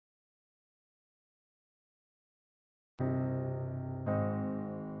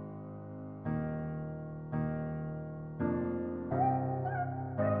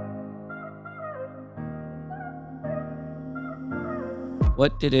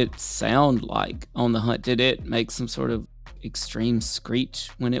What did it sound like on the hunt? Did it make some sort of extreme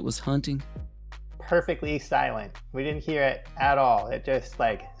screech when it was hunting? Perfectly silent. We didn't hear it at all. It just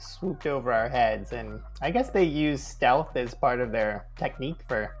like swooped over our heads. And I guess they use stealth as part of their technique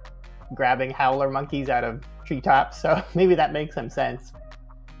for grabbing howler monkeys out of treetops. So maybe that makes some sense.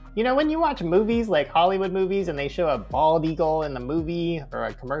 You know, when you watch movies like Hollywood movies and they show a bald eagle in the movie or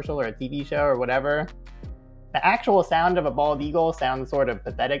a commercial or a TV show or whatever, the actual sound of a bald eagle sounds sort of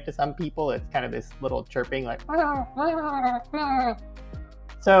pathetic to some people. It's kind of this little chirping, like.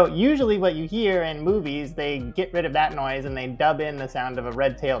 So usually what you hear in movies, they get rid of that noise and they dub in the sound of a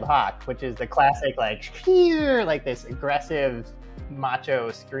red-tailed hawk, which is the classic like this aggressive macho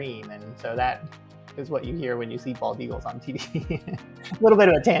scream. And so that is what you hear when you see bald eagles on TV. A little bit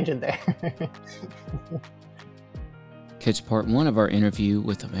of a tangent there. Catch part one of our interview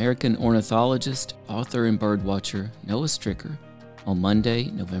with American ornithologist, author, and birdwatcher Noah Stricker on Monday,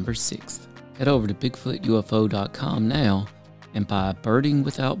 November 6th. Head over to BigfootUFO.com now and buy Birding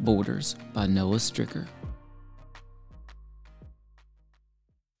Without Borders by Noah Stricker.